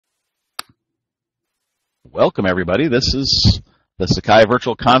Welcome, everybody. This is the Sakai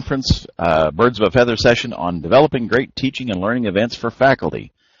Virtual Conference Birds of a Feather session on developing great teaching and learning events for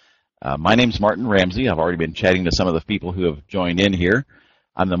faculty. My name's Martin Ramsey. I've already been chatting to some of the people who have joined in here.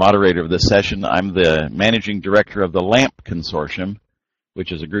 I'm the moderator of this session. I'm the managing director of the LAMP Consortium,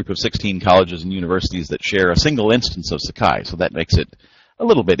 which is a group of 16 colleges and universities that share a single instance of Sakai. So that makes it a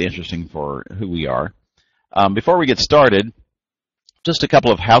little bit interesting for who we are. Before we get started, just a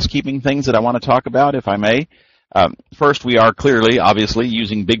couple of housekeeping things that I want to talk about, if I may. First, we are clearly, obviously,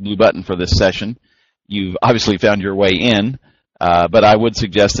 using Big Blue Button for this session. You've obviously found your way in, but I would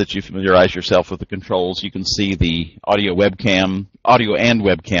suggest that you familiarize yourself with the controls. You can see the audio and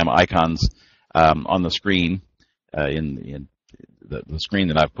webcam icons on the screen, in the screen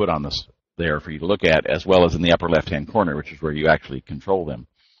that I've put on this there for you to look at, as well as in the upper left-hand corner, which is where you actually control them.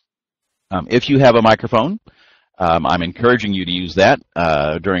 If you have a microphone, I'm encouraging you to use that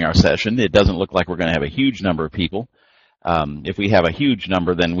during our session. It doesn't look like we're going to have a huge number of people. If we have a huge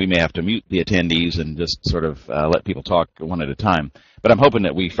number, then we may have to mute the attendees and just sort of let people talk one at a time. But I'm hoping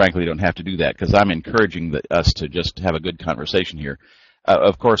that we frankly don't have to do that, because I'm encouraging us to just have a good conversation here.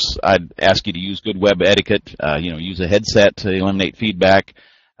 Of course, I'd ask you to use good web etiquette. Use a headset to eliminate feedback.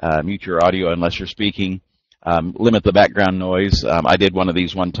 Mute your audio unless you're speaking. Limit the background noise. I did one of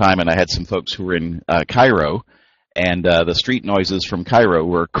these one time, and I had some folks who were in Cairo, and the street noises from Cairo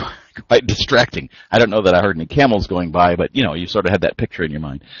were quite distracting. I don't know that I heard any camels going by, but you sort of had that picture in your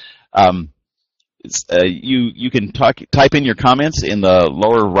mind. You can type in your comments in the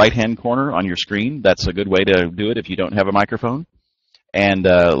lower right-hand corner on your screen. That's a good way to do it if you don't have a microphone. And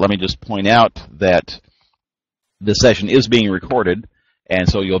let me just point out that the session is being recorded, and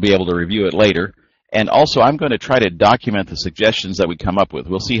so you'll be able to review it later. And also, I'm going to try to document the suggestions that we come up with.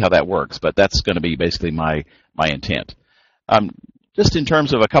 We'll see how that works, but that's going to be basically my intent. Just in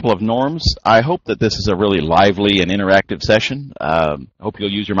terms of a couple of norms, I hope that this is a really lively and interactive session. I hope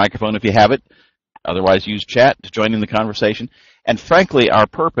you'll use your microphone if you have it. Otherwise, use chat to join in the conversation. And frankly, our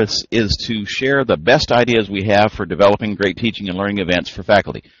purpose is to share the best ideas we have for developing great teaching and learning events for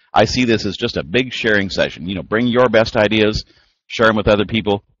faculty. I see this as just a big sharing session. Bring your best ideas, share them with other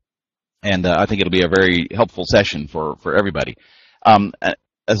people. And I think it'll be a very helpful session for everybody.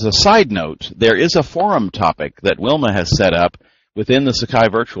 As a side note, there is a forum topic that Wilma has set up within the Sakai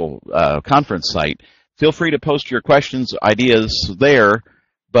Virtual Conference site. Feel free to post your questions, ideas there,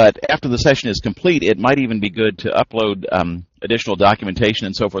 but after the session is complete, it might even be good to upload additional documentation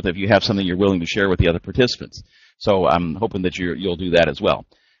and so forth if you have something you're willing to share with the other participants. So I'm hoping that you'll do that as well.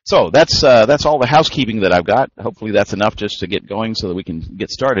 So that's all the housekeeping that I've got. Hopefully that's enough just to get going so that we can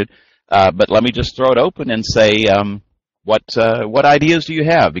get started. But let me just throw it open and say, what ideas do you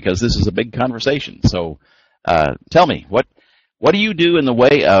have? Because this is a big conversation. So tell me, what do you do in the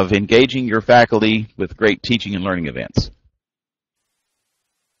way of engaging your faculty with great teaching and learning events?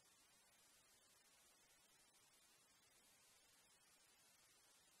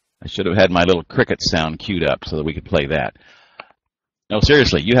 I should have had my little cricket sound queued up so that we could play that. No,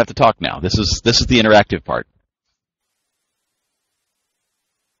 seriously, you have to talk now. This is the interactive part.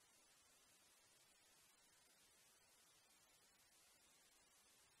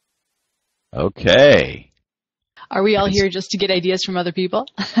 Okay. Are we all here just to get ideas from other people?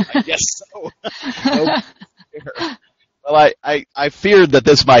 I guess so. Well, I feared that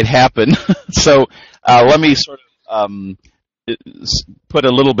this might happen, so let me sort of put a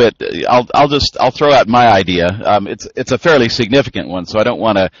little bit. I'll throw out my idea. It's a fairly significant one, so I don't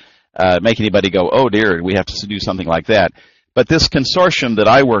want to make anybody go, oh dear, we have to do something like that. But this consortium that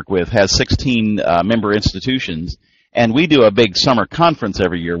I work with has 16 member institutions. And we do a big summer conference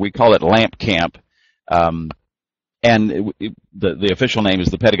every year. We call it LAMP Camp. And the official name is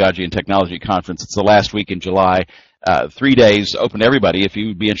the Pedagogy and Technology Conference. It's the last week in July. 3 days, open to everybody. If you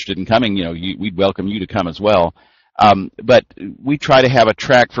would be interested in coming, we'd welcome you to come as well. But we try to have a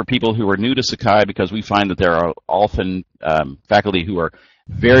track for people who are new to Sakai, because we find that there are often faculty who are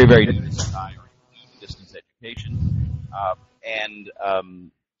very, very new to Sakai or new to distance education.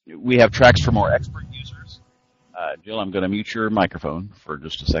 We have tracks for more expert users. Jill, I'm going to mute your microphone for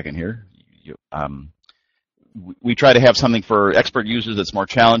just a second here. We try to have something for expert users that's more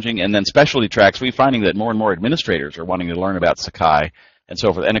challenging, and then specialty tracks. We're finding that more and more administrators are wanting to learn about Sakai and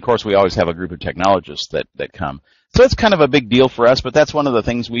so forth. And, of course, we always have a group of technologists that come. So it's kind of a big deal for us, but that's one of the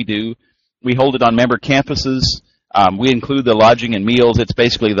things we do. We hold it on member campuses. We include the lodging and meals. It's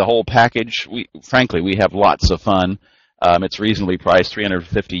basically the whole package. Frankly, we have lots of fun. It's reasonably priced,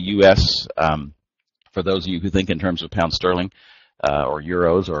 $350 US. For those of you who think in terms of pound sterling or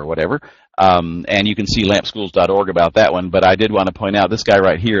euros or whatever. And you can see lampschools.org about that one. But I did want to point out this guy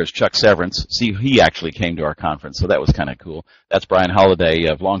right here is Chuck Severance. See, he actually came to our conference, so that was kind of cool. That's Brian Holliday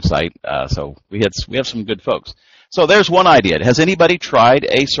of Longsight. So we have some good folks. So there's one idea. Has anybody tried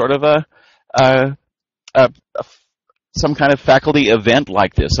a sort of some kind of faculty event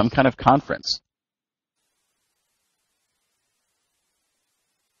like this, some kind of conference?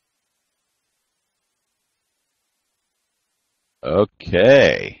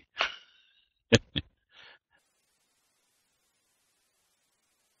 Okay.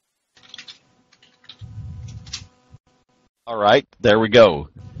 All right, there we go.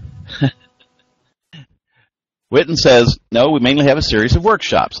 Witten says, no, we mainly have a series of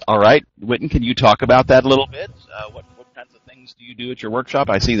workshops. All right, Witten, can you talk about that a little bit? What kinds of things do you do at your workshop?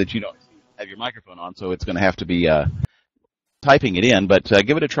 I see that you don't have your microphone on, so it's going to have to be typing it in, but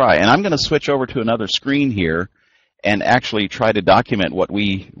give it a try. And I'm going to switch over to another screen here and actually try to document what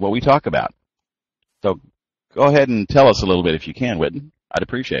we talk about. So go ahead and tell us a little bit if you can, Witten. I'd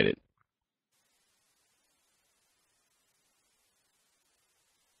appreciate it.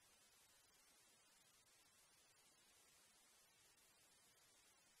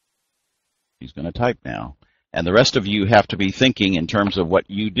 He's going to type now. And the rest of you have to be thinking in terms of what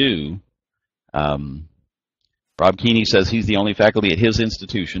you do. Rob Keeney says he's the only faculty at his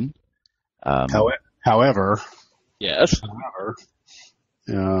institution. However, yes.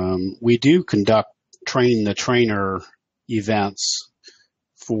 We do conduct train-the-trainer events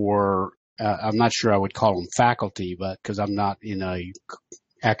for, I'm not sure I would call them faculty, but because I'm not in a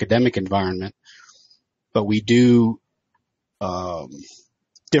academic environment, but we do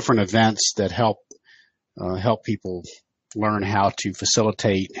different events that help people learn how to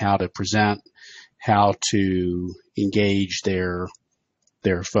facilitate, how to present, how to engage their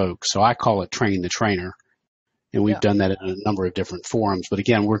folks. So I call it train the trainer, and we've done that in a number of different forums. But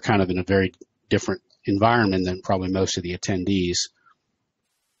again, we're kind of in a very different environment than probably most of the attendees.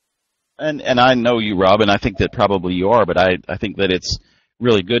 And I know you, Rob, and I think that probably you are, but I think that it's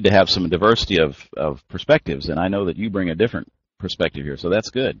really good to have some diversity of perspectives, and I know that you bring a different perspective here, so that's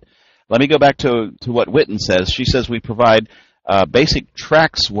good. Let me go back to what Witten says. She says we provide basic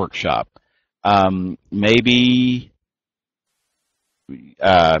tracks workshop. Maybe,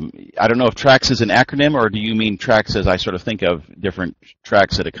 I don't know if tracks is an acronym, or do you mean tracks as I sort of think of different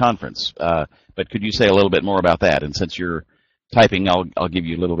tracks at a conference? But could you say a little bit more about that? And since you're typing, I'll give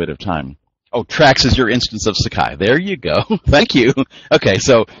you a little bit of time. Oh, tracks is your instance of Sakai. There you go. Thank you. Okay,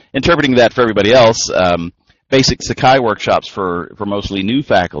 so interpreting that for everybody else, basic Sakai workshops for mostly new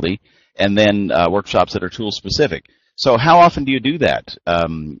faculty, and then workshops that are tool specific. So how often do you do that,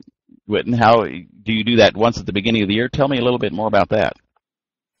 Witten? How do you do that once at the beginning of the year? Tell me a little bit more about that.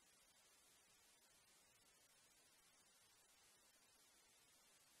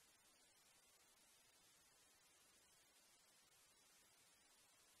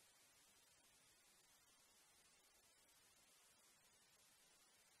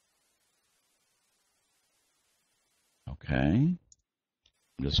 Okay. I'm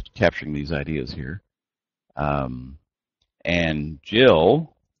just capturing these ideas here. And Jill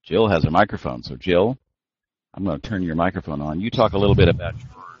has a microphone. So Jill, I'm going to turn your microphone on. You talk a little bit about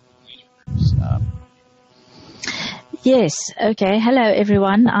your user groups. Yes. Okay. Hello,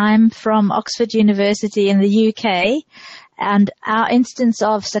 everyone. I'm from Oxford University in the UK, and our instance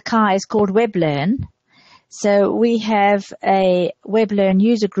of Sakai is called WebLearn. So we have a WebLearn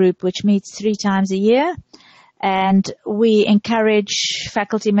user group which meets 3 times a year, and we encourage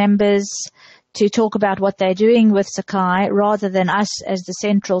faculty members to talk about what they're doing with Sakai rather than us as the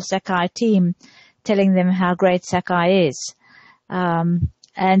central Sakai team telling them how great Sakai is.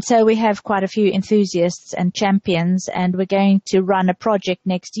 And so we have quite a few enthusiasts and champions, and we're going to run a project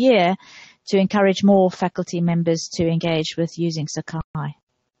next year to encourage more faculty members to engage with using Sakai.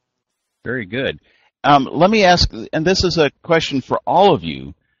 Very good. Let me ask, and this is a question for all of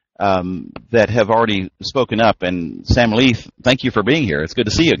you that have already spoken up, and Sam Leith, thank you for being here. It's good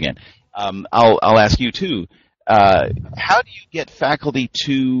to see you again. I'll ask you too. How do you get faculty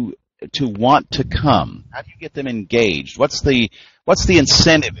to want to come? How do you get them engaged? What's the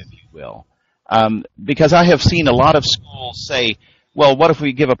incentive, if you will? Because I have seen a lot of schools say, well, what if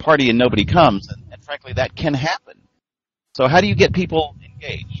we give a party and nobody comes? And frankly, that can happen. So how do you get people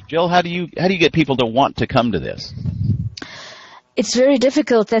engaged? Jill, how do you get people to want to come to this? It's very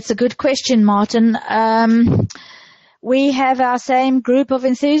difficult. That's a good question, Martin. We have our same group of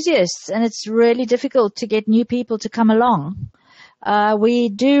enthusiasts, and it's really difficult to get new people to come along. We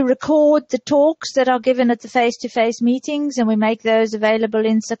do record the talks that are given at the face-to-face meetings, and we make those available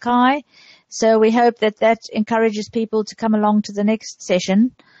in Sakai. So we hope that encourages people to come along to the next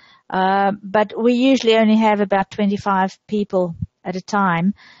session. But we usually only have about 25 people at a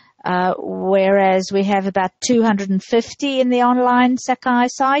time, whereas we have about 250 in the online Sakai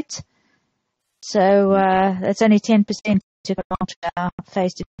site. So that's only 10% to our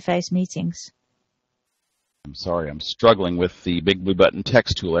face-to-face meetings. I'm sorry, I'm struggling with the big blue button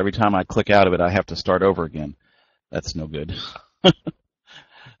text tool. Every time I click out of it, I have to start over again. That's no good.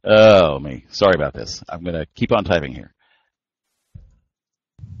 Oh, me. Sorry about this. I'm going to keep on typing here.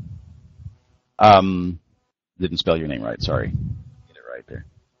 Didn't spell your name right. Sorry. Get it right there.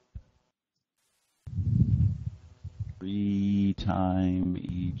 3 times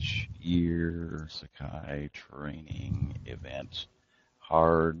each year Sakai training event.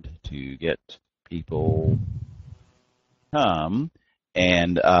 Hard to get people come.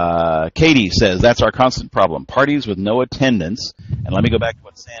 And Katie says, that's our constant problem. Parties with no attendance. And let me go back to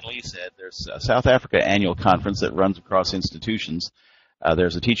what San Lee said. There's a South Africa annual conference that runs across institutions.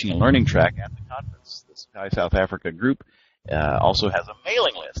 There's a teaching and learning track at the conference. The Sakai South Africa group also has a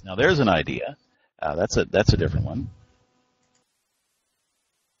mailing list. Now, there's an idea. That's a different one.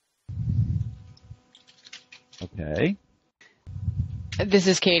 Okay. This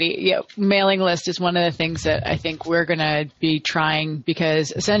is Katie. Yeah, mailing list is one of the things that I think we're going to be trying,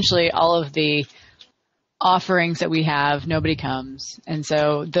 because essentially all of the offerings that we have, nobody comes. And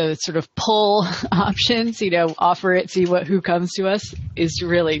so the sort of pull options, offer it, see who comes to us, is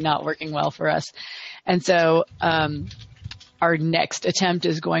really not working well for us. And so our next attempt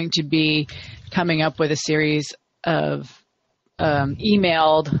is going to be coming up with a series of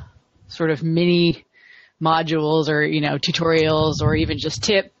emailed sort of mini modules or, tutorials or even just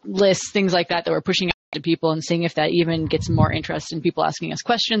tip lists, things like that we're pushing out to people and seeing if that even gets more interest in people asking us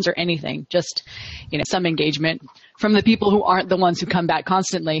questions or anything. Just, some engagement from the people who aren't the ones who come back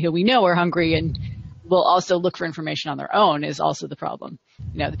constantly, who we know are hungry and will also look for information on their own, is also the problem.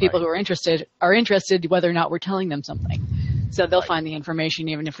 The people who are interested whether or not we're telling them something. So they'll find the information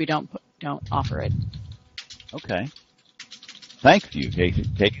even if we don't offer it. Okay. Thank you, Katie.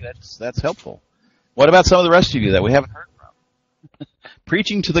 Katie, that's helpful. What about some of the rest of you that we haven't heard from?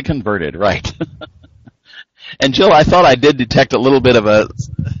 Preaching to the converted, right. And Jill, I thought I did detect a little bit of I'm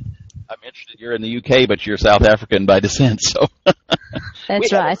interested, you're in the UK, but you're South African by descent, so. That's right. We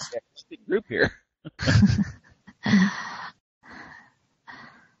have a big group here.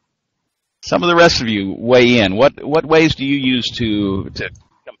 Some of the rest of you weigh in. What ways do you use to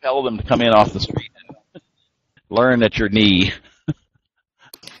compel them to come in off the street and learn at your knee?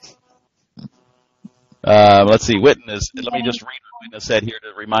 Let's see. Let me just read what Witten said here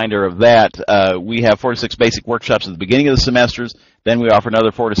as a reminder of that. We have 4 to 6 basic workshops at the beginning of the semesters. Then we offer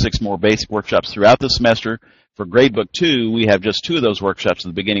another 4 to 6 more basic workshops throughout the semester. For Gradebook 2, we have just 2 of those workshops at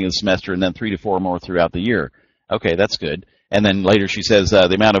the beginning of the semester and then 3 to 4 more throughout the year. Okay, that's good. And then later she says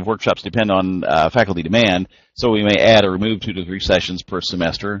the amount of workshops depend on faculty demand, so we may add or remove 2 to 3 sessions per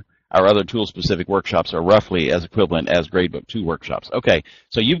semester. Our other tool-specific workshops are roughly as equivalent as Gradebook 2 workshops. Okay,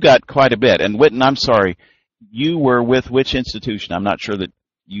 so you've got quite a bit. And Witten, I'm sorry, you were with which institution? I'm not sure that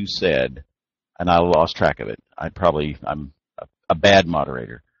you said, and I lost track of it. I'm a bad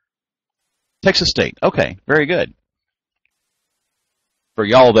moderator. Texas State. Okay, very good. For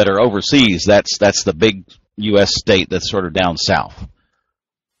y'all that are overseas, that's the big U.S. state that's sort of down south.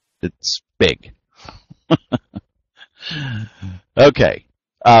 It's big. Okay.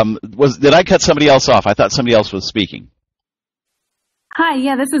 Did I cut somebody else off? I thought somebody else was speaking. Hi,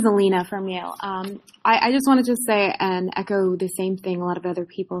 yeah, this is Alina from Yale. I just wanted to say and echo the same thing a lot of other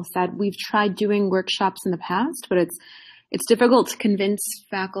people said. We've tried doing workshops in the past, but it's difficult to convince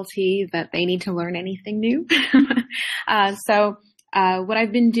faculty that they need to learn anything new. So what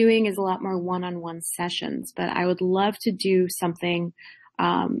I've been doing is a lot more one-on-one sessions, but I would love to do something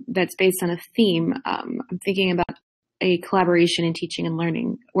that's based on a theme. I'm thinking about a collaboration in teaching and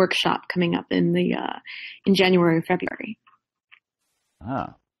learning workshop coming up in January or February.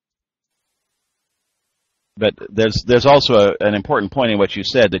 Ah. But there's also an important point in what you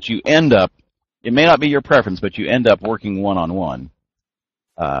said, that you end up, it may not be your preference, but you end up working one-on-one.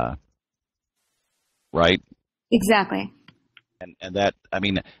 Right? Exactly. And that, I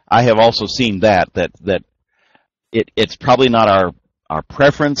mean, I have also seen that it's probably not our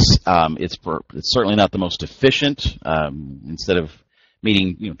preference. It's certainly not the most efficient. Instead of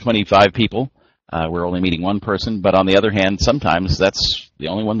meeting 25 people, we're only meeting one person. But on the other hand, sometimes that's the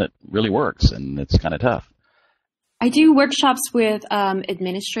only one that really works, and it's kind of tough. I do workshops with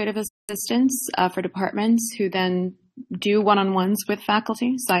administrative assistants for departments who then do one-on-ones with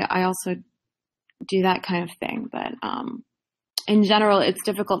faculty. So I also do that kind of thing. But in general, it's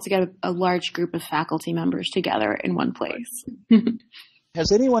difficult to get a large group of faculty members together in one place.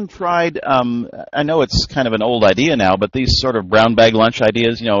 Has anyone tried, I know it's kind of an old idea now, but these sort of brown bag lunch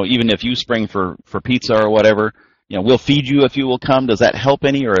ideas, even if you spring for pizza or whatever, we'll feed you if you will come. Does that help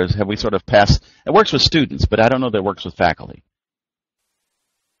any, or have we sort of passed? It works with students, but I don't know that it works with faculty.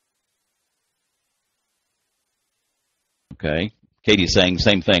 Okay. Katie's saying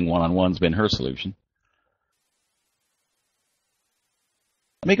same thing, one-on-one's been her solution.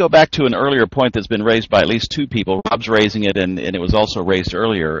 Let me go back to an earlier point that's been raised by at least two people. Rob's raising it, and it was also raised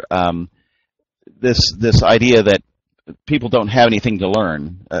earlier. This idea that people don't have anything to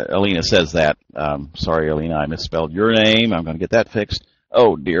learn. Alina says that. Sorry, Alina, I misspelled your name. I'm going to get that fixed.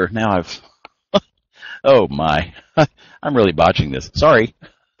 Oh, dear. Now I've... oh, my. I'm really botching this. Sorry.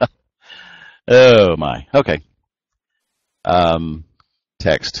 Oh, my. Okay.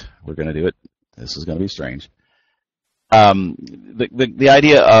 Text. We're going to do it. This is going to be strange. The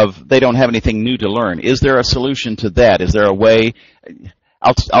idea of they don't have anything new to learn. Is there a solution to that? Is there a way?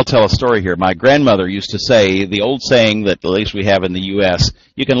 I'll tell a story here. My grandmother used to say, the old saying that at least we have in the U.S.,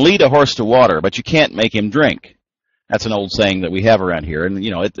 you can lead a horse to water, but you can't make him drink. That's an old saying that we have around here, and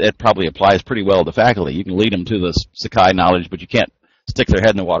it probably applies pretty well to faculty. You can lead them to the Sakai knowledge, but you can't stick their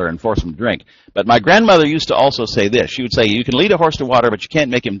head in the water and force them to drink. But my grandmother used to also say this. She would say, you can lead a horse to water, but you can't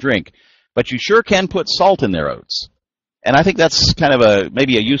make him drink, but you sure can put salt in their oats. And I think that's kind of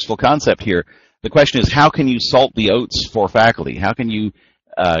maybe a useful concept here. The question is, how can you salt the oats for faculty? How can you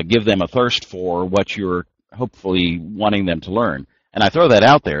give them a thirst for what you're hopefully wanting them to learn? And I throw that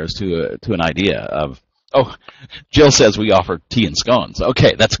out there as to an idea of, oh, Jill says we offer tea and scones.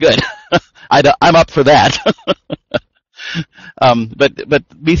 Okay, that's good. I'm up for that.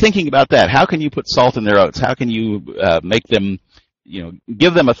 But be thinking about that. How can you put salt in their oats? How can you make them,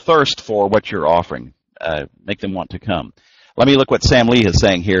 give them a thirst for what you're offering? Make them want to come. Let me look what Sam Lee is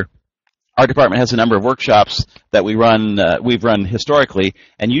saying here. Our department has a number of workshops that we've run historically,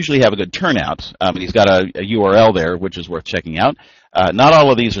 and usually have a good turnout. He's got a URL there, which is worth checking out. Not all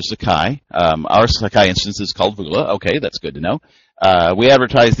of these are Sakai. Our Sakai instance is called Vula. Okay, that's good to know. We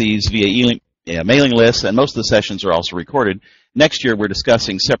advertise these via mailing lists, and most of the sessions are also recorded. Next year, we're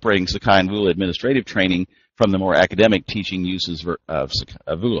discussing separating Sakai and Vula administrative training from the more academic teaching uses of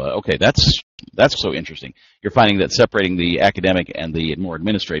Vula. Okay, that's so interesting. You're finding that separating the academic and the more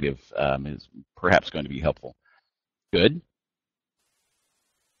administrative is perhaps going to be helpful. Good.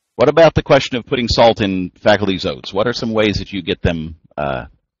 What about the question of putting salt in faculty's oats? What are some ways that you get them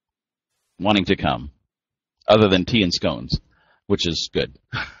wanting to come, other than tea and scones, which is good?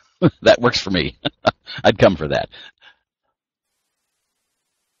 That works for me. I'd come for that.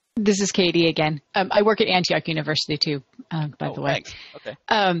 This is Katie again. I work at Antioch University too, by the way. Thanks. Okay.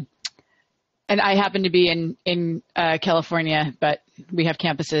 And I happen to be in California, but we have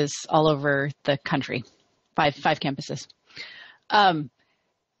campuses all over the country, five campuses. I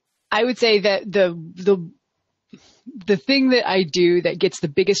would say that the thing that I do that gets the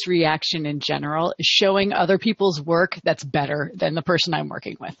biggest reaction in general is showing other people's work that's better than the person I'm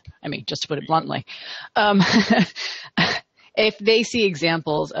working with. I mean, just to put it bluntly. If they see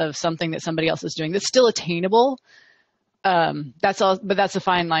examples of something that somebody else is doing that's still attainable, that's all, but that's a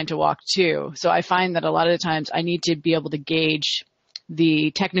fine line to walk too. So I find that a lot of the times I need to be able to gauge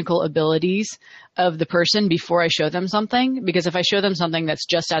the technical abilities of the person before I show them something, because if I show them something that's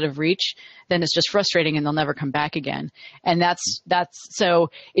just out of reach, then it's just frustrating and they'll never come back again. And that's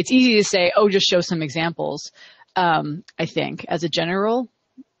so it's easy to say, oh, just show some examples, I think, as a general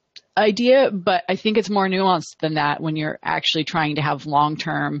idea, but I think it's more nuanced than that when you're actually trying to have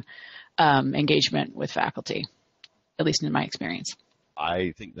long-term engagement with faculty, at least in my experience.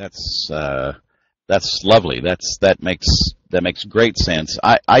 I think that's lovely. That makes great sense.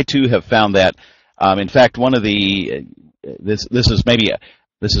 I too have found that. In fact, one of the this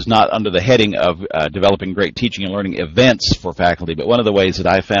is not under the heading of developing great teaching and learning events for faculty, but one of the ways that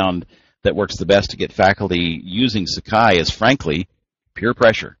I found that works the best to get faculty using Sakai is, frankly, peer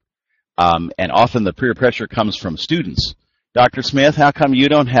pressure. And often the peer pressure comes from students. Dr. Smith, how come you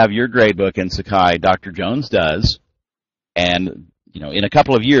don't have your grade book in Sakai? Dr. Jones does. And, in a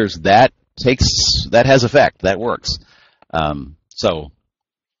couple of years, that has effect. That works. So,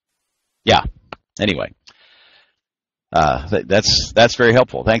 yeah. Anyway, that's very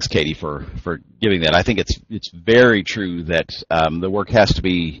helpful. Thanks, Katie, for giving that. I think it's very true that the work has to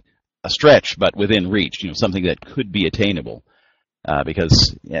be a stretch, but within reach. Something that could be attainable.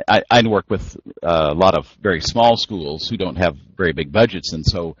 Because I work with a lot of very small schools who don't have very big budgets, and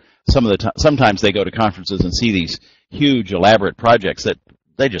so sometimes they go to conferences and see these huge, elaborate projects that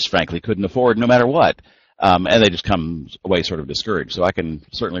they just frankly couldn't afford no matter what, and they just come away sort of discouraged. So I can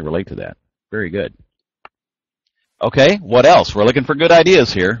certainly relate to that. Very good. Okay, what else? We're looking for good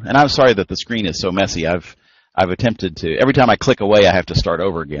ideas here. And I'm sorry that the screen is so messy. I've attempted to, every time I click away, I have to start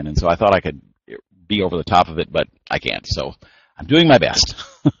over again. And so I thought I could be over the top of it, but I can't. So I'm doing my best.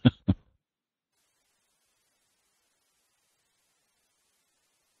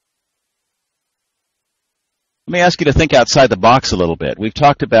 Let me ask you to think outside the box a little bit. We've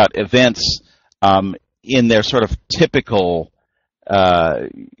talked about events in their sort of typical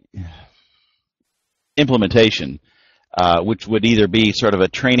implementation, which would either be sort of a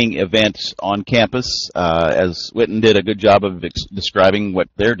training event on campus, as Witten did a good job of describing what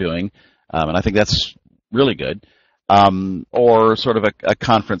they're doing, and I think that's really good, or sort of a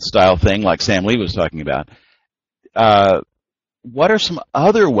conference-style thing like Sam Lee was talking about. What are some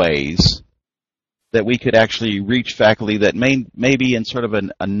other ways that we could actually reach faculty that may be in sort of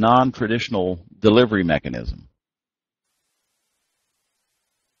a non-traditional delivery mechanism?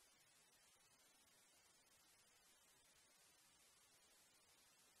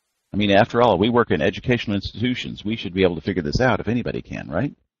 I mean, after all, we work in educational institutions. We should be able to figure this out if anybody can,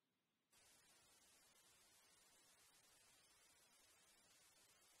 right?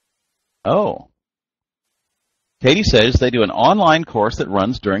 Oh. Katie says they do an online course that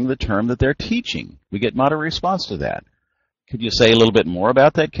runs during the term that they're teaching. We get moderate response to that. Could you say a little bit more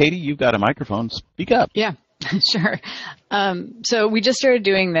about that, Katie? You've got a microphone. Speak up. Yeah, sure. So we just started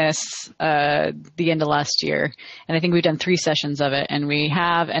doing this the end of last year, and I think we've done 3 sessions of it, and we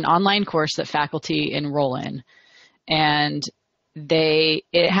have an online course that faculty enroll in, and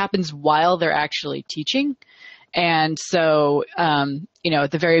it happens while they're actually teaching. And so,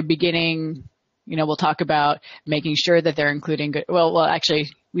 at the very beginning, we'll talk about making sure that they're including good. Well, actually,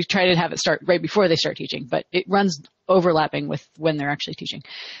 we try to have it start right before they start teaching, but it runs overlapping with when they're actually teaching.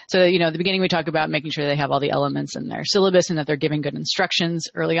 So, at the beginning, we talk about making sure they have all the elements in their syllabus and that they're giving good instructions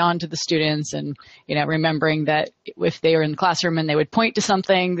early on to the students, and, remembering that if they were in the classroom and they would point to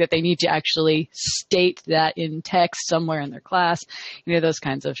something, that they need to actually state that in text somewhere in their class, those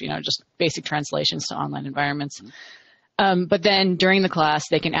kinds of, just basic translations to online environments. But then during the class,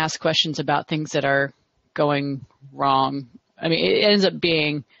 they can ask questions about things that are going wrong. I mean, it ends up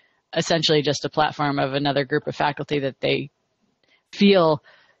being essentially just a platform of another group of faculty that they feel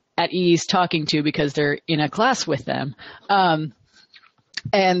at ease talking to because they're in a class with them.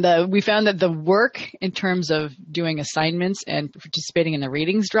 And we found that the work in terms of doing assignments and participating in the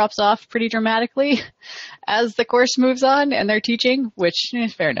readings drops off pretty dramatically as the course moves on and they're teaching, which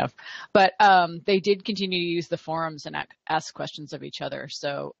is fair enough. But they did continue to use the forums and ask questions of each other.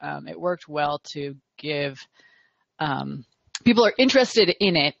 So it worked well to give people are interested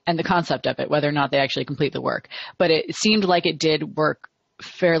in it and the concept of it, whether or not they actually complete the work. But it seemed like it did work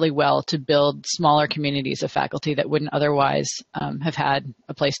fairly well to build smaller communities of faculty that wouldn't otherwise have had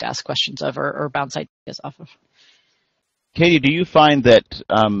a place to ask questions of or bounce ideas off of. Katie, do you find that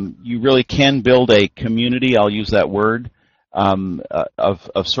you really can build a community, I'll use that word,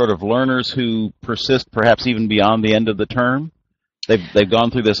 of sort of learners who persist perhaps even beyond the end of the term? They've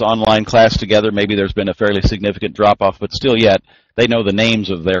gone through this online class together. Maybe there's been a fairly significant drop-off, but still yet they know the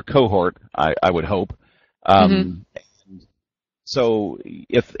names of their cohort, I would hope. So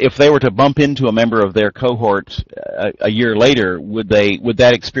if they were to bump into a member of their cohort a year later, would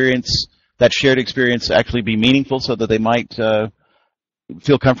that experience, that shared experience, actually be meaningful so that they might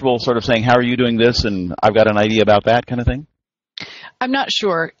feel comfortable sort of saying, how are you doing this, and I've got an idea about that kind of thing? I'm not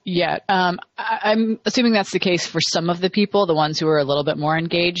sure yet. I'm assuming that's the case for some of the people, the ones who are a little bit more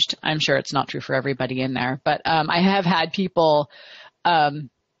engaged. I'm sure it's not true for everybody in there. But I have had people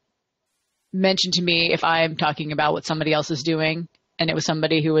mention to me if I'm talking about what somebody else is doing, and it was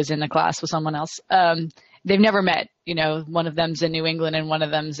somebody who was in a class with someone else. They've never met, one of them's in New England and one of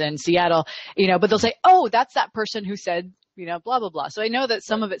them's in Seattle, but they'll say, oh, that's that person who said, blah, blah, blah. So I know that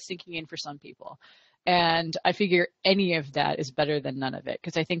some of it's sinking in for some people. And I figure any of that is better than none of it,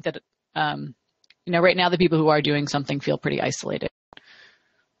 because I think that, right now the people who are doing something feel pretty isolated.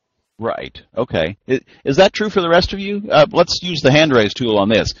 Right. Okay. Is that true for the rest of you? Let's use the hand raise tool on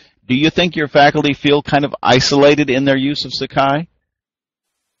this. Do you think your faculty feel kind of isolated in their use of Sakai?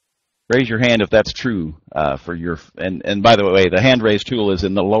 Raise your hand if that's true for your. And by the way, the hand raise tool is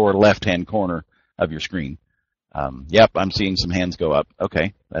in the lower left-hand corner of your screen. Yep, I'm seeing some hands go up.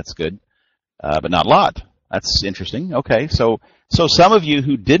 Okay, that's good. But not a lot. That's interesting. Okay, so some of you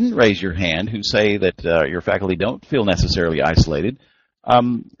who didn't raise your hand, who say that your faculty don't feel necessarily isolated,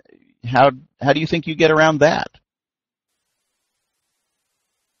 how do you think you get around that?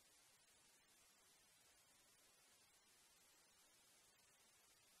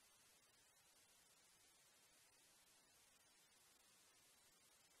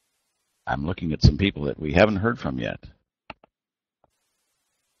 I'm looking at some people that we haven't heard from yet.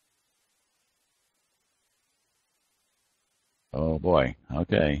 Oh boy,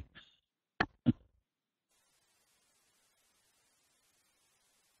 okay.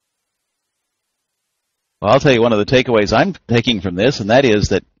 Well, I'll tell you one of the takeaways I'm taking from this, and that is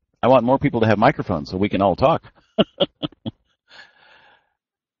that I want more people to have microphones so we can all talk.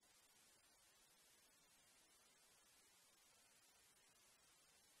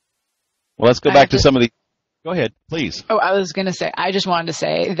 Well, let's go back to some of the... Go ahead, please. Oh, I was going to say, I just wanted to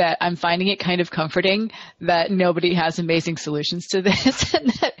say that I'm finding it kind of comforting that nobody has amazing solutions to this and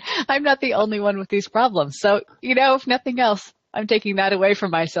that I'm not the only one with these problems. So, if nothing else, I'm taking that away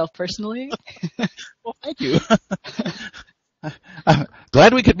from myself personally. Well, thank you. I'm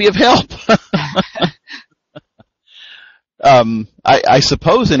glad we could be of help. I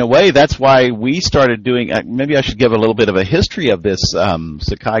suppose in a way that's why we started doing, maybe I should give a little bit of a history of this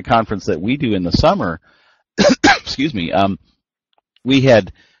Sakai conference that we do in the summer. Excuse me. We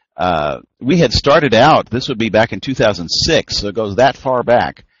had started out, this would be back in 2006, so it goes that far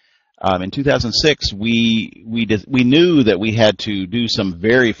back. In 2006, we knew that we had to do some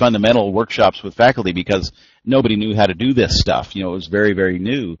very fundamental workshops with faculty because nobody knew how to do this stuff. It was very, very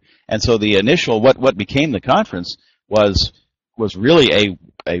new. And so the initial, what became the conference was really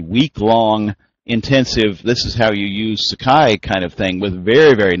a week-long intensive, this is how you use Sakai kind of thing with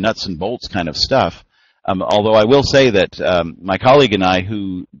very, very nuts and bolts kind of stuff. Although I will say that my colleague and I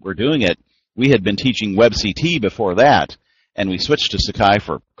who were doing it, we had been teaching WebCT before that, and we switched to Sakai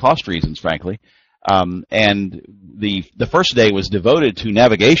for cost reasons, frankly. And the first day was devoted to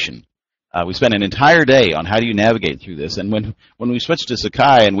navigation. We spent an entire day on how do you navigate through this. And when we switched to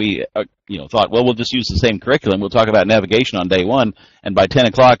Sakai and we thought, well, we'll just use the same curriculum. We'll talk about navigation on day one. And by 10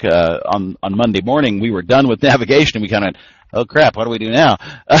 o'clock on Monday morning, we were done with navigation. And we kind of went, oh, crap, what do we do now?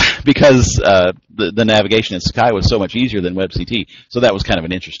 Because the navigation in Sakai was so much easier than WebCT. So that was kind of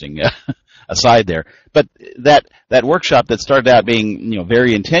an interesting aside there. But that workshop that started out being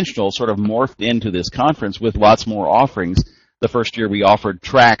very intentional sort of morphed into this conference with lots more offerings. The first year we offered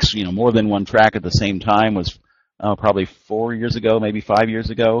tracks, more than one track at the same time was probably 4 years ago, maybe 5 years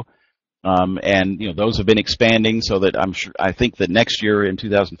ago. And those have been expanding so that I think that next year in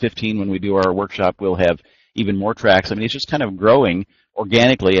 2015 when we do our workshop, we'll have even more tracks. I mean, it's just kind of growing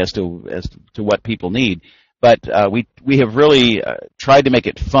organically as to what people need. But we have really tried to make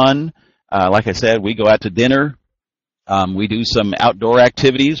it fun. Like I said, we go out to dinner. We do some outdoor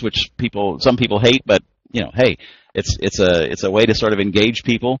activities, which some people hate, but hey, it's a way to sort of engage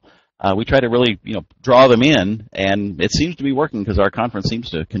people. We try to really draw them in, and it seems to be working because our conference seems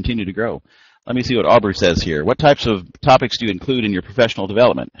to continue to grow. Let me see what Aubrey says here. What types of topics do you include in your professional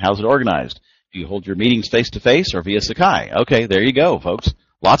development? How's it organized? Do you hold your meetings face-to-face or via Sakai? Okay, there you go, folks.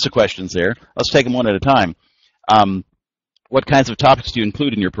 Lots of questions there. Let's take them one at a time. What kinds of topics do you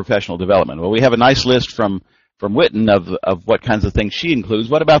include in your professional development? Well, we have a nice list from Witten of what kinds of things she includes.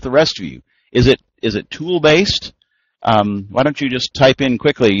 What about the rest of you? Is it tool-based? Why don't you just type in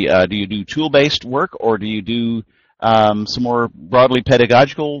quickly, do you do tool-based work or do you do some more broadly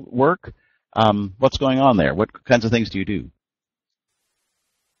pedagogical work? What's going on there? What kinds of things do you do?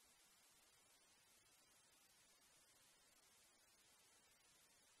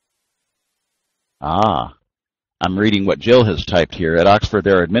 I'm reading what Jill has typed here. At Oxford,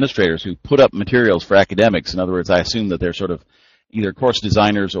 there are administrators who put up materials for academics. In other words, I assume that they're sort of either course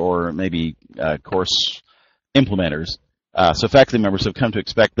designers or maybe course implementers. So faculty members have come to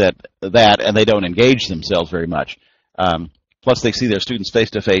expect that, and they don't engage themselves very much. Plus, they see their students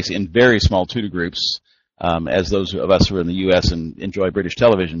face-to-face in very small tutor groups, as those of us who are in the U.S. and enjoy British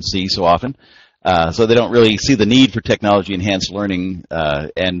television see so often. So they don't really see the need for technology-enhanced learning,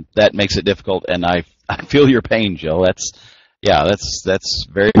 and that makes it difficult. And I feel your pain, Jill. That's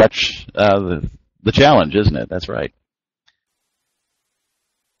very much the challenge, isn't it? That's right.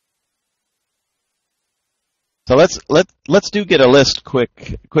 So let's get a list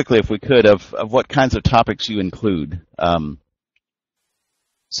quickly, if we could, of what kinds of topics you include.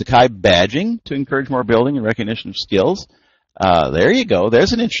 Sakai badging to encourage more building and recognition of skills. There you go.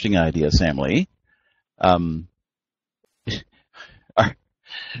 There's an interesting idea, Sam Lee. How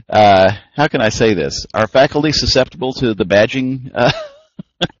can I say this? Are faculty susceptible to the badging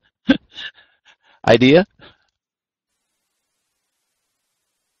idea?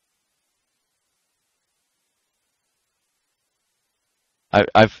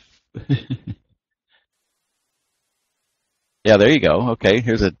 I've yeah, there you go. Okay,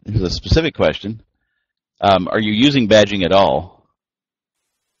 here's a specific question. Are you using badging at all?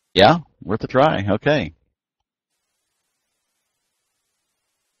 Yeah, worth a try. Okay.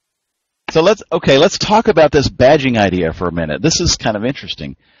 So let's talk about this badging idea for a minute. This is kind of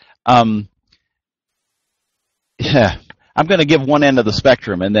interesting. Yeah, I'm going to give one end of the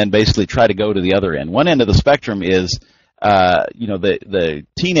spectrum and then basically try to go to the other end. One end of the spectrum is, the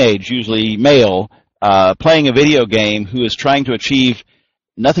teenage, usually male, playing a video game who is trying to achieve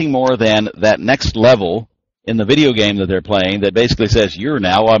nothing more than that next level in the video game that they're playing that basically says you're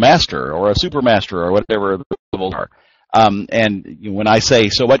now a master or a super master or whatever the levels are. And when I say,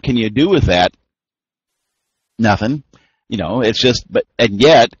 so what can you do with that? Nothing. It's just, and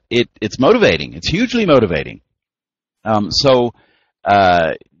yet it's motivating. It's hugely motivating. So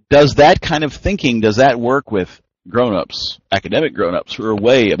does that kind of thinking, does that work with grown-ups, academic grown-ups who are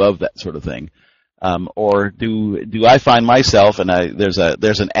way above that sort of thing? Or do I find myself, and there's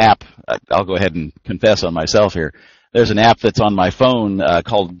an app, I'll go ahead and confess on myself here, there's an app that's on my phone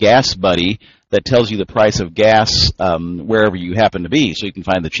called Gas Buddy that tells you the price of gas wherever you happen to be, so you can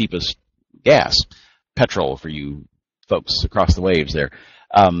find the cheapest gas, petrol for you folks across the waves there.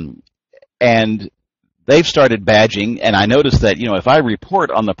 And they've started badging, and I noticed that, if I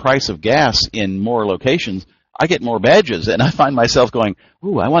report on the price of gas in more locations, I get more badges, and I find myself going,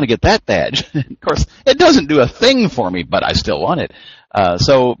 ooh, I want to get that badge. Of course, it doesn't do a thing for me, but I still want it.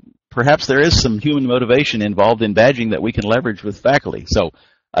 So perhaps there is some human motivation involved in badging that we can leverage with faculty. So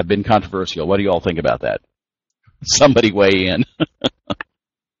I've been controversial. What do you all think about that? Somebody weigh in.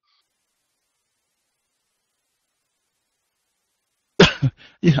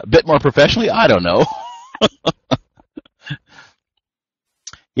 Yeah, a bit more professionally? I don't know.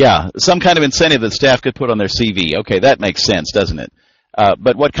 Yeah, some kind of incentive that staff could put on their CV. Okay, that makes sense, doesn't it?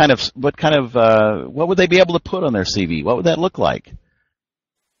 But what would they be able to put on their CV? What would that look like?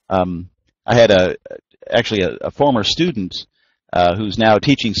 I had a former student who's now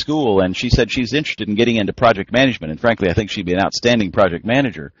teaching school, and she said she's interested in getting into project management. And frankly, I think she'd be an outstanding project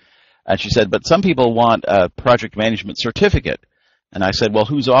manager. And she said, but some people want a project management certificate. And I said, well,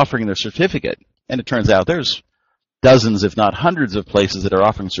 who's offering their certificate? And it turns out there's dozens, if not hundreds, of places that are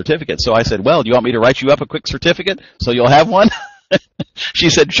offering certificates. So I said, well, do you want me to write you up a quick certificate so you'll have one? She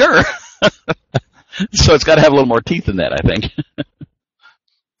said, sure. So it's got to have a little more teeth than that, I think.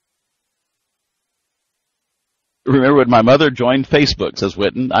 Remember when my mother joined Facebook, says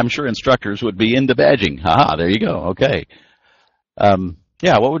Whitten, I'm sure instructors would be into badging. Haha, there you go. Okay.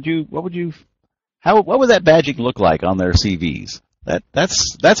 Yeah, what would that badging look like on their CVs?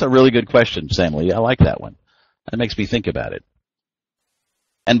 That's a really good question, Sam Lee. I like that one. That makes me think about it.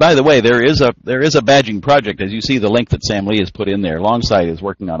 And by the way, there is a badging project, as you see the link that Sam Lee has put in there. Longsight is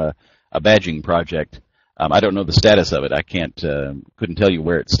working on a badging project. I don't know the status of it. I couldn't tell you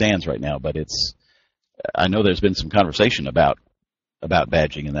where it stands right now, but I know there's been some conversation about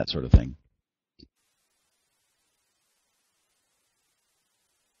badging and that sort of thing.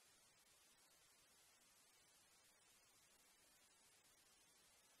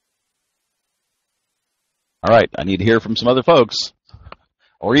 All right, I need to hear from some other folks,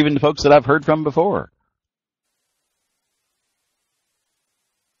 or even folks that I've heard from before.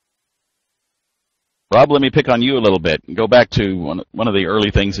 Rob, let me pick on you a little bit and go back to one of the early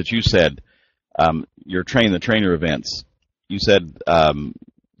things that you said, your Train the Trainer events. You said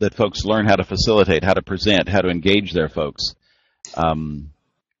that folks learn how to facilitate, how to present, how to engage their folks.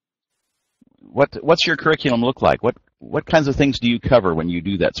 What's your curriculum look like? What kinds of things do you cover when you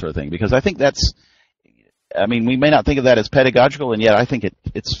do that sort of thing? Because I think we may not think of that as pedagogical, and yet I think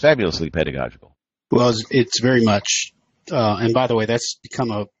it's fabulously pedagogical. Well, it's very much, and by the way, that's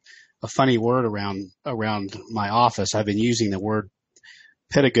become a funny word around my office. I've been using the word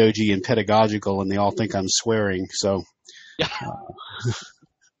pedagogy and pedagogical, and they all think I'm swearing. So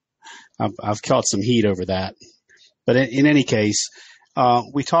I've caught some heat over that. But in any case,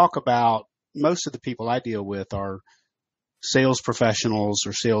 we talk about, most of the people I deal with are sales professionals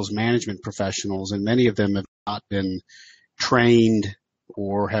or sales management professionals, and many of them have not been trained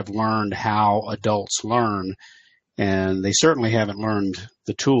or have learned how adults learn, and they certainly haven't learned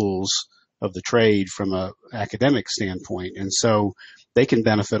the tools of the trade from an academic standpoint. And so they can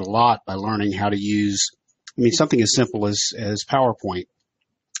benefit a lot by learning how to use, something as simple as PowerPoint.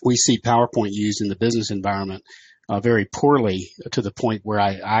 We see PowerPoint used in the business environment very poorly, to the point where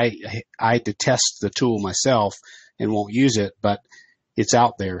I detest the tool myself and won't use it, but it's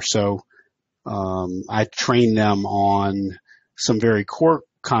out there. So I train them on some very core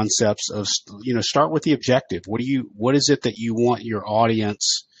concepts of, start with the objective. What is it that you want your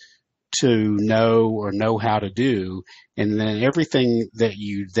audience to know how to do? And then everything that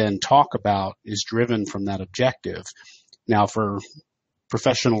you then talk about is driven from that objective. Now, for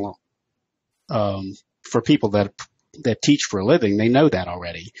professional, for people that that teach for a living, they know that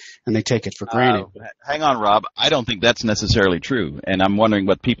already, and they take it for granted. Hang on, Rob. I don't think that's necessarily true, and I'm wondering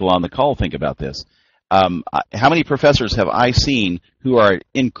what people on the call think about this. How many professors have I seen who are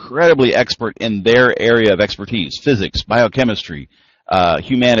incredibly expert in their area of expertise, physics, biochemistry,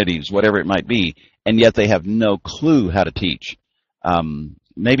 humanities, whatever it might be, and yet they have no clue how to teach?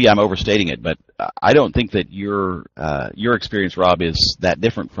 Maybe I'm overstating it, but I don't think that your experience, Rob, is that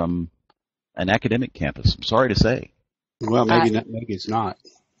different from an academic campus. I'm sorry to say. Well, maybe it's not.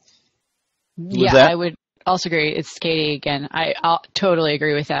 Yeah, I would also agree. It's Katie again. I'll totally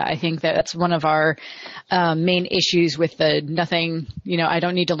agree with that. I think that that's one of our main issues with the nothing, I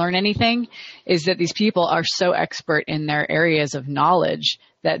don't need to learn anything, is that these people are so expert in their areas of knowledge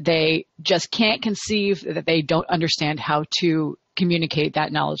that they just can't conceive that they don't understand how to communicate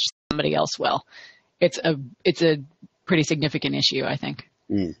that knowledge to somebody else well. It's a pretty significant issue, I think.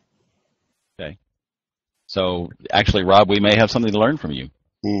 Mm. Okay. So actually, Rob, we may have something to learn from you.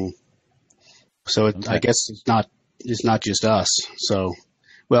 Mm. So I guess it's not just us. So,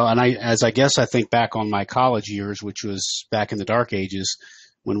 well, and I think back on my college years, which was back in the dark ages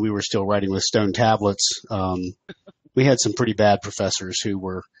when we were still writing with stone tablets, we had some pretty bad professors who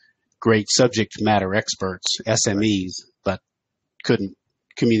were great subject matter experts, SMEs, but couldn't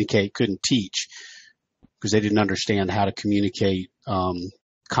communicate, couldn't teach because they didn't understand how to communicate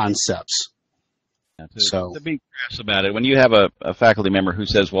concepts. To be crass about it, when you have a faculty member who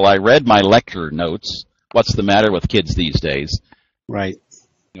says, well, I read my lecture notes, what's the matter with kids these days? Right.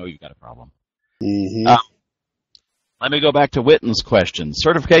 You've got a problem. Mm-hmm. Let me go back to Witten's question.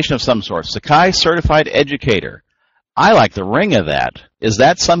 Certification of some sort. Sakai Certified Educator. I like the ring of that. Is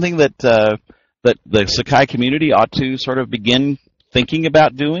that something that that the Sakai community ought to sort of begin thinking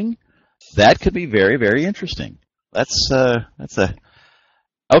about doing? That could be very, very interesting. That's a...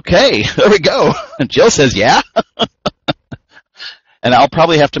 Okay, there we go. Jill says, yeah. And I'll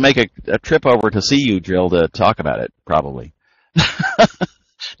probably have to make a trip over to see you, Jill, to talk about it, probably.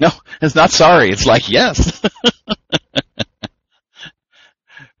 No, it's not sorry. It's like, yes.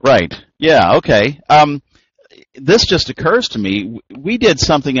 Right. Yeah, okay. This just occurs to me. We did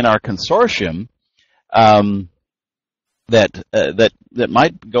something in our consortium that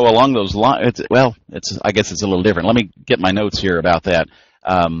might go along those lines. I guess it's a little different. Let me get my notes here about that.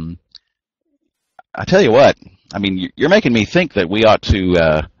 I tell you what, I mean, you're making me think that we ought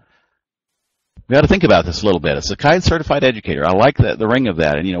to think about this a little bit. A Sakai Certified Educator. I like the ring of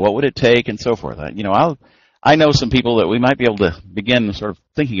that, and what would it take, and so forth. I know some people that we might be able to begin sort of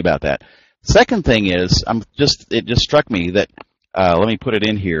thinking about that. Second thing is, it just struck me that let me put it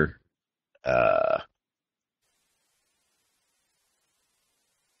in here. I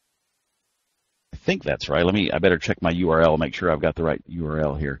think that's right. I better check my URL, make sure I've got the right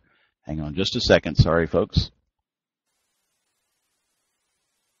URL here. Hang on just a second. Sorry, folks.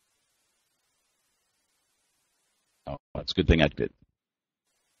 Oh, that's a good thing I did.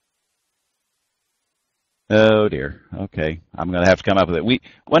 Oh, dear. Okay. I'm going to have to come up with it.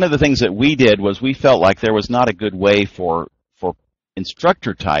 One of the things that we did was we felt like there was not a good way for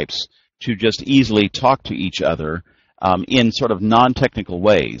instructor types to just easily talk to each other in sort of non-technical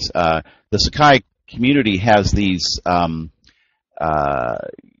ways. The Sakai community has these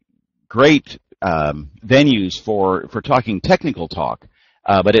great venues for talking technical talk,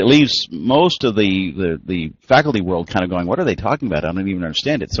 but it leaves most of the faculty world kind of going, what are they talking about? I don't even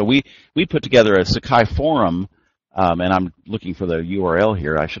understand it. So we put together a Sakai forum, and I'm looking for the URL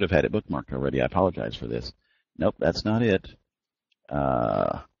here. I should have had it bookmarked already. I apologize for this. Nope, that's not it.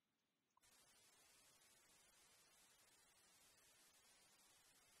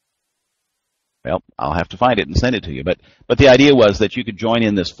 Well, I'll have to find it and send it to you. But the idea was that you could join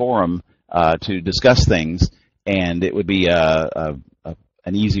in this forum to discuss things, and it would be an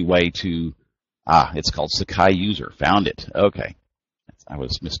easy way to. It's called Sakai User. Found it. Okay, I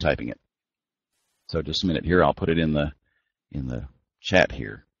was mistyping it. So just a minute here. I'll put it in the chat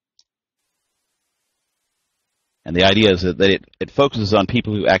here. And the idea is that it focuses on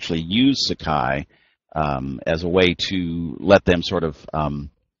people who actually use Sakai as a way to let them sort of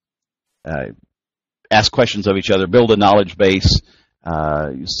ask questions of each other, build a knowledge base,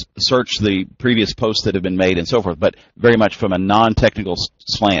 search the previous posts that have been made, and so forth, but very much from a non-technical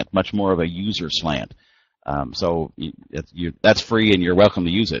slant, much more of a user slant. So that's free, and you're welcome to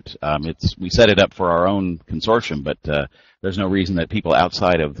use it. We set it up for our own consortium, but there's no reason that people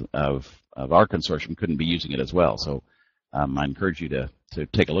outside of our consortium couldn't be using it as well. So I encourage you to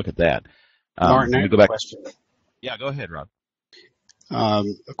take a look at that. Martin, I have a question. Yeah, go ahead, Rob. A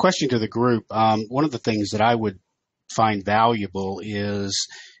question to the group. One of the things that I would find valuable is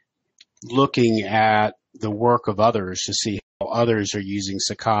looking at the work of others to see how others are using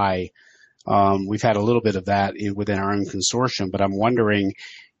Sakai. We've had a little bit of that within our own consortium, but I'm wondering,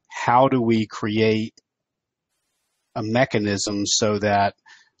 how do we create a mechanism so that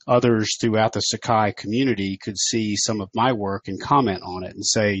others throughout the Sakai community could see some of my work and comment on it and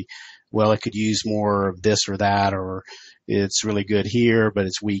say, well, it could use more of this or that, or it's really good here, but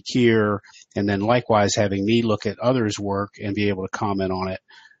it's weak here. And then likewise, having me look at others' work and be able to comment on it.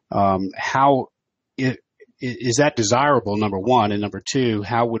 How is that desirable, number one? And number two,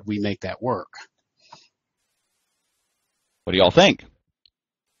 how would we make that work? What do y'all think?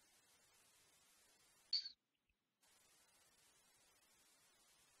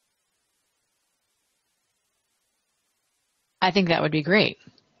 I think that would be great.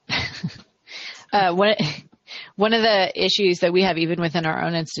 One of the issues that we have even within our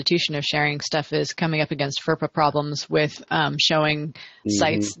own institution of sharing stuff is coming up against FERPA problems with showing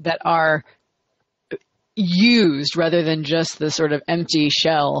sites that are used rather than just the sort of empty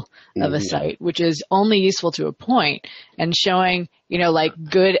shell of a site, which is only useful to a point, and showing, like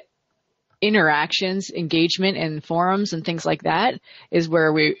good interactions, engagement in forums and things like that is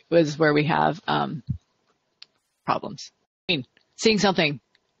where we have problems. I mean, seeing something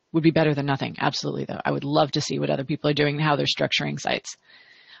would be better than nothing. Absolutely, though. I would love to see what other people are doing and how they're structuring sites.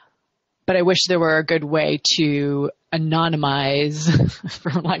 But I wish there were a good way to anonymize,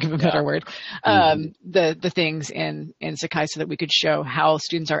 for lack of a better word, the things in Sakai so that we could show how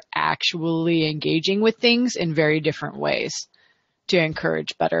students are actually engaging with things in very different ways to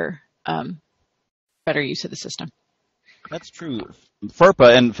encourage better use of the system. That's true.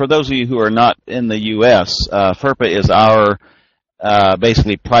 FERPA, and for those of you who are not in the U.S., FERPA is our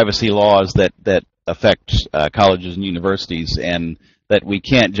basically privacy laws that affect colleges and universities, and that we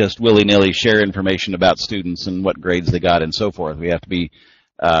can't just willy-nilly share information about students and what grades they got and so forth. We have to be,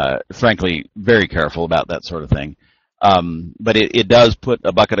 frankly, very careful about that sort of thing. But it does put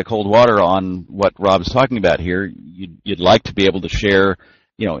a bucket of cold water on what Rob's talking about here. You'd like to be able to share,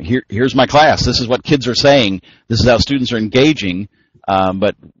 here's my class. This is what kids are saying. This is how students are engaging.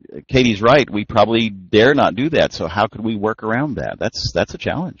 But Katie's right. We probably dare not do that. So how could we work around that? That's a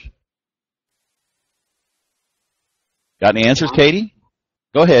challenge. Got any answers, Katie?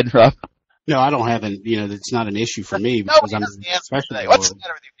 Go ahead, Rob. No, I don't have it's not an issue for me because I'm in the professional What's world. the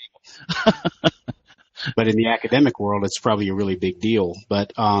matter with you people? But in the academic world, it's probably a really big deal.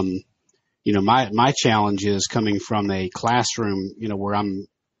 But, my challenge is coming from a classroom, where I'm,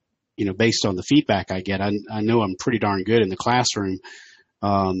 based on the feedback I get, I know I'm pretty darn good in the classroom.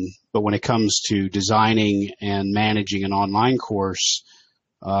 But when it comes to designing and managing an online course,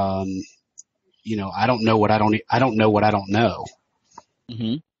 I don't know what I don't know.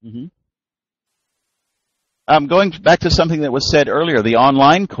 Going back to something that was said earlier, the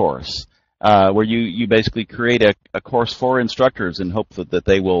online course, where you basically create a course for instructors and hope that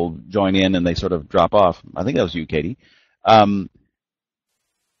they will join in and they sort of drop off. I think that was you, Katie.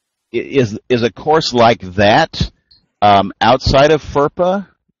 Is a course like that outside of FERPA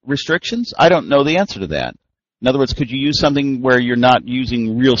restrictions? I don't know the answer to that. In other words, could you use something where you're not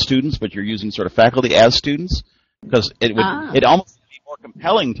using real students, but you're using sort of faculty as students? Because it almost would be more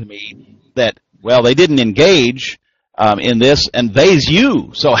compelling to me that, well, they didn't engage in this, and they's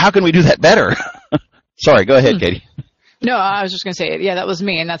you. So how can we do that better? Sorry, go ahead, Katie. No, I was just going to say, yeah, that was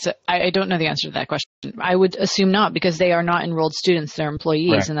me, and I don't know the answer to that question. I would assume not, because they are not enrolled students; they're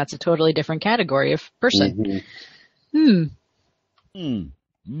employees, right. And that's a totally different category of person. Things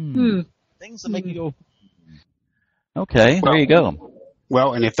that make you go. Okay, there you go.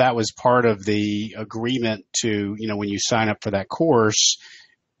 Well, and if that was part of the agreement to, when you sign up for that course,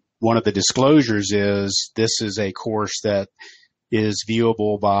 one of the disclosures is this is a course that is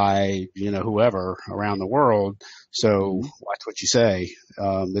viewable by, whoever around the world. So watch what you say.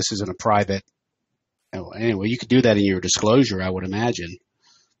 This isn't a private. Anyway, you could do that in your disclosure, I would imagine.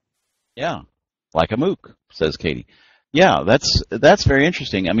 Yeah, like a MOOC, says Katie. Yeah, that's very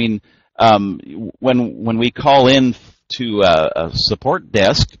interesting. I mean, when we call in to a support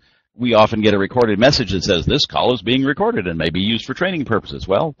desk, we often get a recorded message that says this call is being recorded and may be used for training purposes.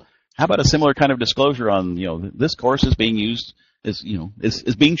 Well, how about a similar kind of disclosure on, this course is being used,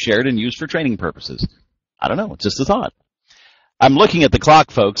 is being shared and used for training purposes? I don't know. It's just a thought. I'm looking at the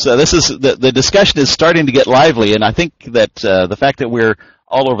clock, folks. This is the discussion is starting to get lively, and I think that the fact that we're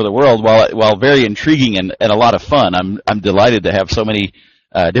all over the world, while very intriguing and a lot of fun, I'm delighted to have so many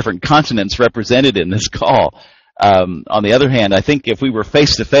different continents represented in this call. On the other hand, I think if we were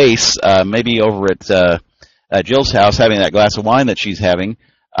face to face, maybe over at Jill's house having that glass of wine that she's having,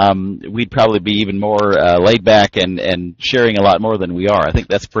 we'd probably be even more laid back and sharing a lot more than we are. I think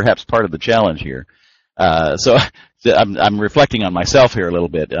that's perhaps part of the challenge here. So I'm reflecting on myself here a little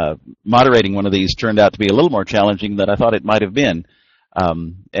bit. Moderating one of these turned out to be a little more challenging than I thought it might have been.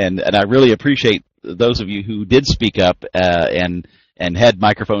 And I really appreciate those of you who did speak up and had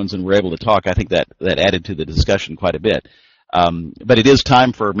microphones and were able to talk. I think that added to the discussion quite a bit. But it is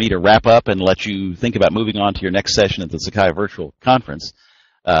time for me to wrap up and let you think about moving on to your next session at the Sakai Virtual Conference.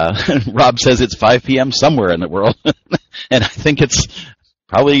 Rob says it's 5 p.m. somewhere in the world, and I think it's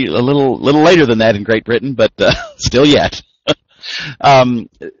probably a little later than that in Great Britain, but still yet.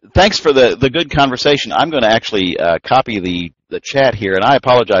 Thanks for the good conversation. I'm going to actually copy the chat here, and I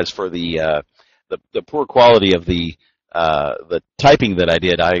apologize for the poor quality of the typing that I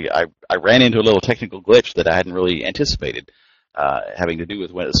did. I ran into a little technical glitch that I hadn't really anticipated, having to do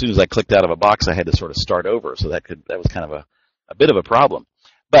with when as soon as I clicked out of a box, I had to sort of start over. So that was kind of a bit of a problem.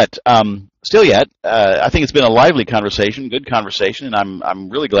 But still yet, I think it's been a lively conversation, good conversation, and I'm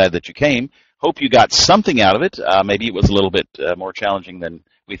really glad that you came. Hope you got something out of it. Maybe it was a little bit more challenging than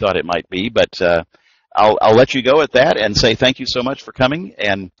we thought it might be, but I'll let you go at that and say thank you so much for coming,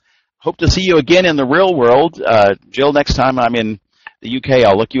 and hope to see you again in the real world. Jill, next time I'm in the UK,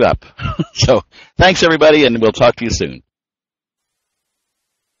 I'll look you up. So thanks, everybody, and we'll talk to you soon.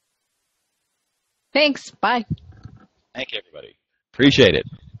 Thanks. Bye. Thank you, everybody. Appreciate it.